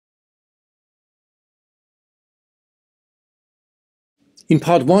In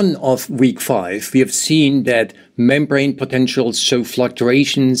part 1 of week 5, we have seen that membrane potentials show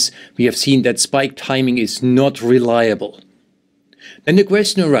fluctuations. We have seen that spike timing is not reliable. Then the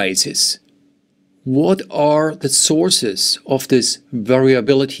question arises, what are the sources of this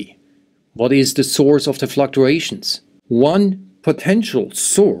variability? What is the source of the fluctuations? One potential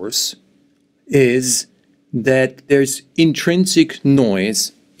source is that there's intrinsic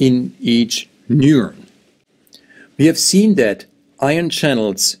noise in each neuron. We have seen that ion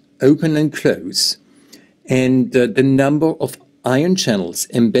channels open and close, and the number of ion channels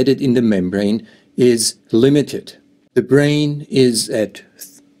embedded in the membrane is limited. The brain is at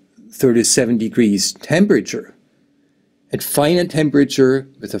 37 degrees temperature. At finite temperature,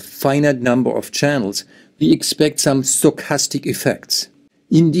 with a finite number of channels, we expect some stochastic effects.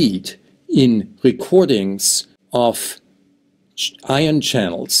 Indeed, in recordings of ion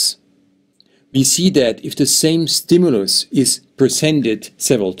channels, we see that if the same stimulus is presented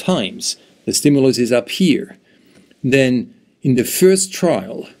several times, the stimulus is up here, then in the first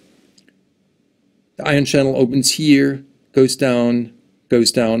trial, the ion channel opens here, goes down,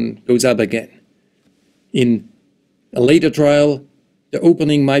 goes up again. In a later trial, the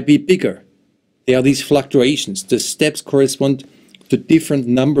opening might be bigger. There are these fluctuations. The steps correspond to different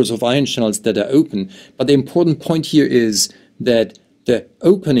numbers of ion channels that are open. But the important point here is that the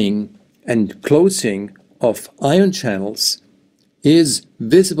opening and closing of ion channels is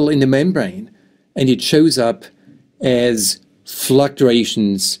visible in the membrane, and it shows up as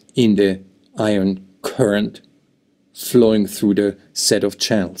fluctuations in the ion current flowing through the set of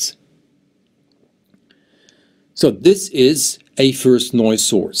channels. So this is a first noise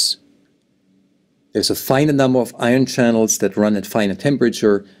source. There's a finite number of ion channels that run at finite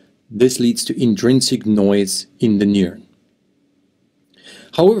temperature. This leads to intrinsic noise in the neuron.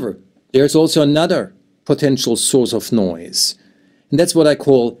 However, there's also another potential source of noise, and that's what I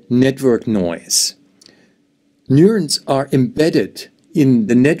call network noise. Neurons are embedded in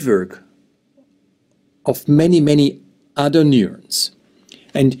the network of many other neurons.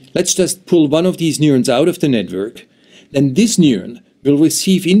 And let's just pull one of these neurons out of the network, then this neuron will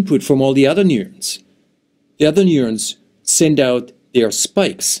receive input from all the other neurons. The other neurons send out their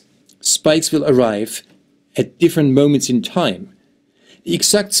spikes. Spikes will arrive at different moments in time. The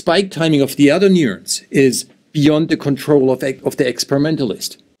exact spike timing of the other neurons is beyond the control of the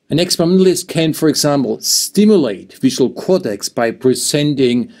experimentalist. An experimentalist can, for example, stimulate visual cortex by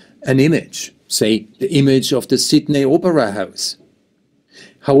presenting an image, say the image of the Sydney Opera House.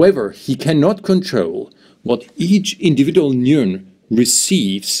 However, he cannot control what each individual neuron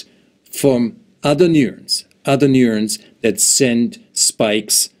receives from other neurons that send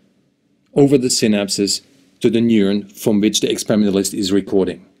spikes over the synapses to the neuron from which the experimentalist is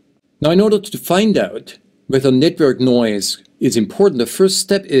recording. Now, in order to find out whether network noise is important, the first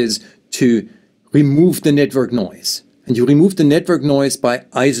step is to remove the network noise. And you remove the network noise by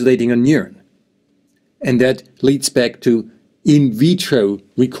isolating a neuron. And that leads back to in vitro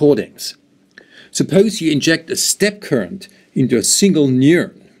recordings. Suppose you inject a step current into a single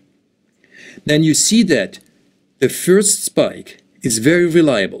neuron. Then you see that the first spike is very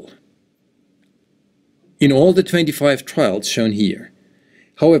reliable in all the 25 trials shown here.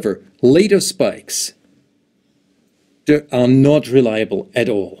 However, later spikes are not reliable at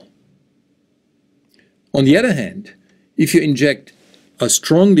all. On the other hand, if you inject a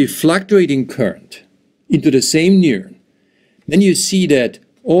strongly fluctuating current into the same neuron, then you see that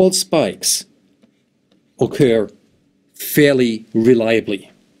all spikes occur fairly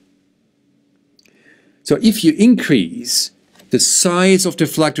reliably. So if you increase the size of the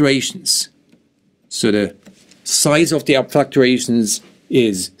fluctuations, so the size of the fluctuations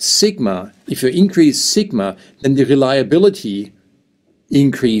is sigma, if you increase sigma, then the reliability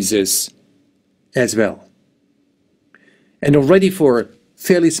increases as well. And already for a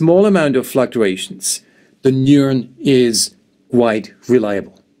fairly small amount of fluctuations, the neuron is quite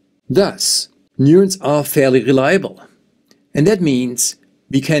reliable. Thus, neurons are fairly reliable. And that means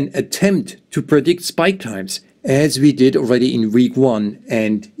we can attempt to predict spike times as we did already in week 1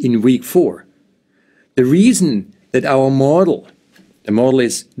 and in week 4. The reason that our model, the model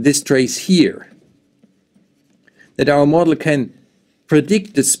is this trace here, that our model can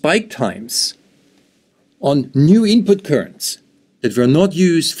predict the spike times on new input currents that were not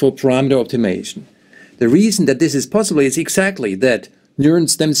used for parameter optimization. The reason that this is possible is exactly that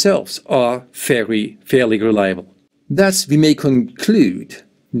neurons themselves are fairly reliable. Thus, we may conclude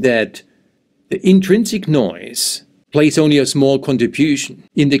that the intrinsic noise plays only a small contribution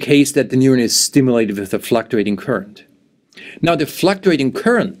in the case that the neuron is stimulated with a fluctuating current. Now, the fluctuating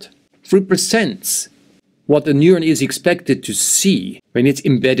current represents what a neuron is expected to see when it's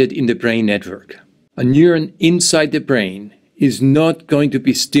embedded in the brain network. A neuron inside the brain is not going to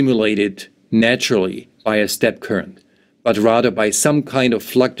be stimulated naturally by a step current, but rather by some kind of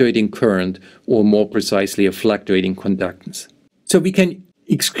fluctuating current, or more precisely a fluctuating conductance. So we can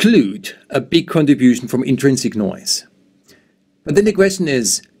exclude a big contribution from intrinsic noise. But then the question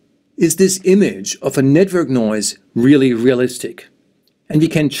is this image of a network noise really realistic? And we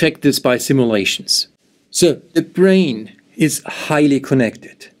can check this by simulations. So the brain is highly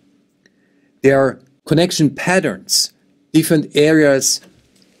connected. There are connection patterns. Different areas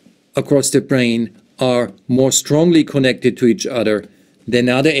across the brain are more strongly connected to each other than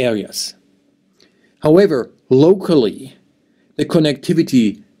other areas. However, locally, the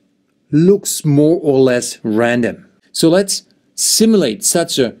connectivity looks more or less random. So let's simulate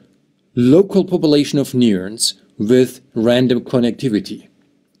such a local population of neurons with random connectivity.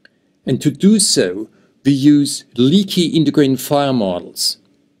 And to do so, we use leaky integrating fire models.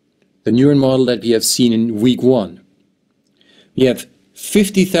 The neuron model that we have seen in week 1. We have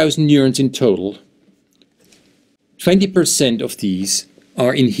 50,000 neurons in total. 20% of these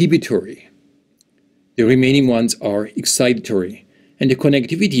are inhibitory. The remaining ones are excitatory. And the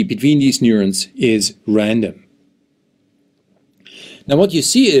connectivity between these neurons is random. Now what you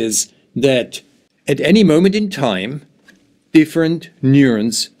see is that at any moment in time, different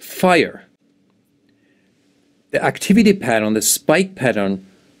neurons fire. The activity pattern, the spike pattern,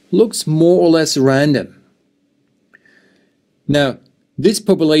 looks more or less random. Now, this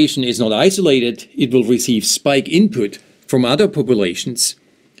population is not isolated. It will receive spike input from other populations,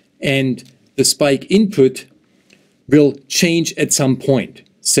 and the spike input will change at some point.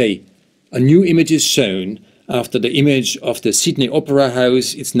 Say, a new image is shown after the image of the Sydney Opera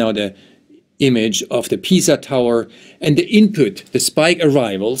House. It's now the image of the Pisa Tower, and the input, the spike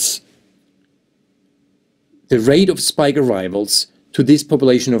arrivals, the rate of spike arrivals to this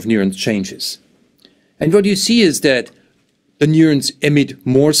population of neurons changes. And what you see is that the neurons emit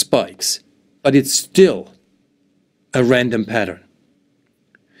more spikes, but it's still a random pattern.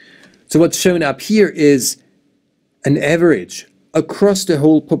 So what's shown up here is an average across the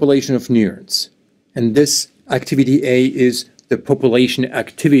whole population of neurons. And this activity A is the population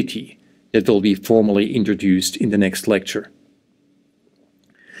activity that will be formally introduced in the next lecture.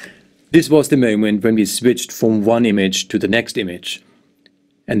 This was the moment when we switched from one image to the next image,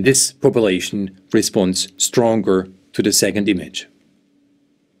 and this population responds stronger to the second image.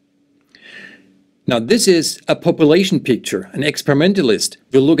 Now this is a population picture. An experimentalist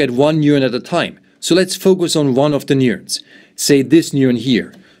will look at one neuron at a time. So let's focus on one of the neurons. Say this neuron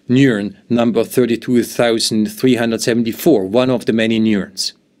here, neuron number 32,374, one of the many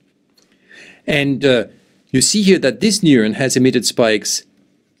neurons. And you see here that this neuron has emitted spikes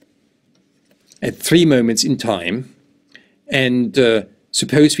at 3 moments in time. And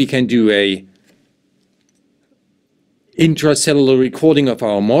suppose we can do a intracellular recording of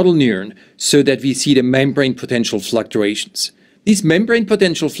our model neuron so that we see the membrane potential fluctuations. These membrane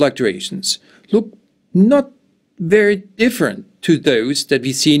potential fluctuations look not very different to those that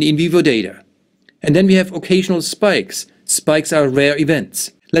we see in vivo data. And then we have occasional spikes. Spikes are rare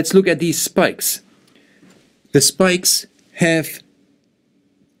events. Let's look at these spikes. The spikes have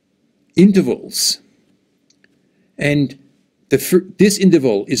intervals, and this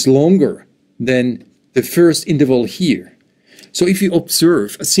interval is longer than the first interval here. So if you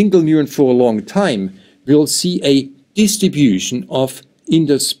observe a single neuron for a long time, we'll see a distribution of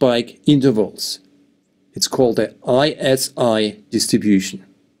interspike intervals. It's called the ISI distribution.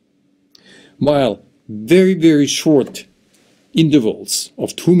 While very, very short intervals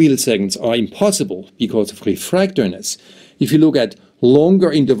of 2 milliseconds are impossible because of refractoriness, if you look at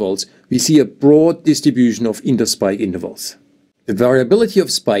longer intervals, we see a broad distribution of interspike intervals. The variability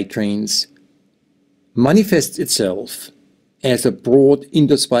of spike trains manifests itself as a broad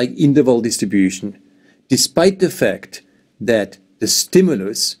interspike interval distribution, despite the fact that the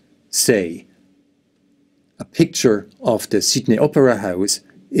stimulus, say, a picture of the Sydney Opera House,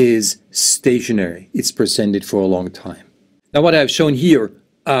 is stationary. It's presented for a long time. Now what I've shown here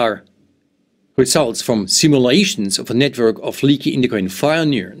are results from simulations of a network of leaky integrating fire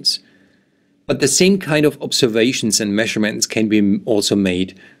neurons. But the same kind of observations and measurements can be also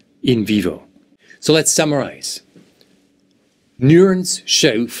made in vivo. So let's summarize. Neurons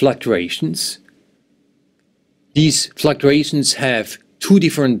show fluctuations. These fluctuations have 2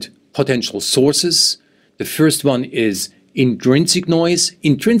 different potential sources. The first one is intrinsic noise.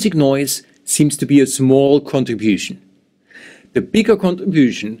 Intrinsic noise seems to be a small contribution. The bigger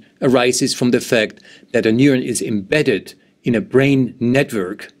contribution arises from the fact that a neuron is embedded in a brain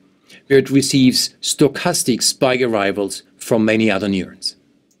network where it receives stochastic spike arrivals from many other neurons.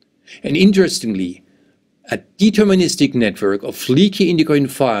 And interestingly, a deterministic network of leaky endocrine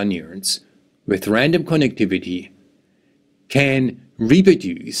fire neurons with random connectivity can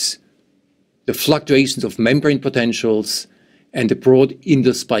reproduce the fluctuations of membrane potentials and the broad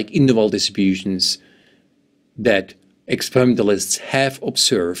interspike interval distributions that experimentalists have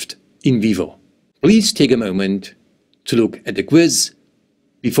observed in vivo. Please take a moment to look at the quiz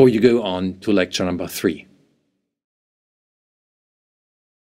before you go on to lecture number 3.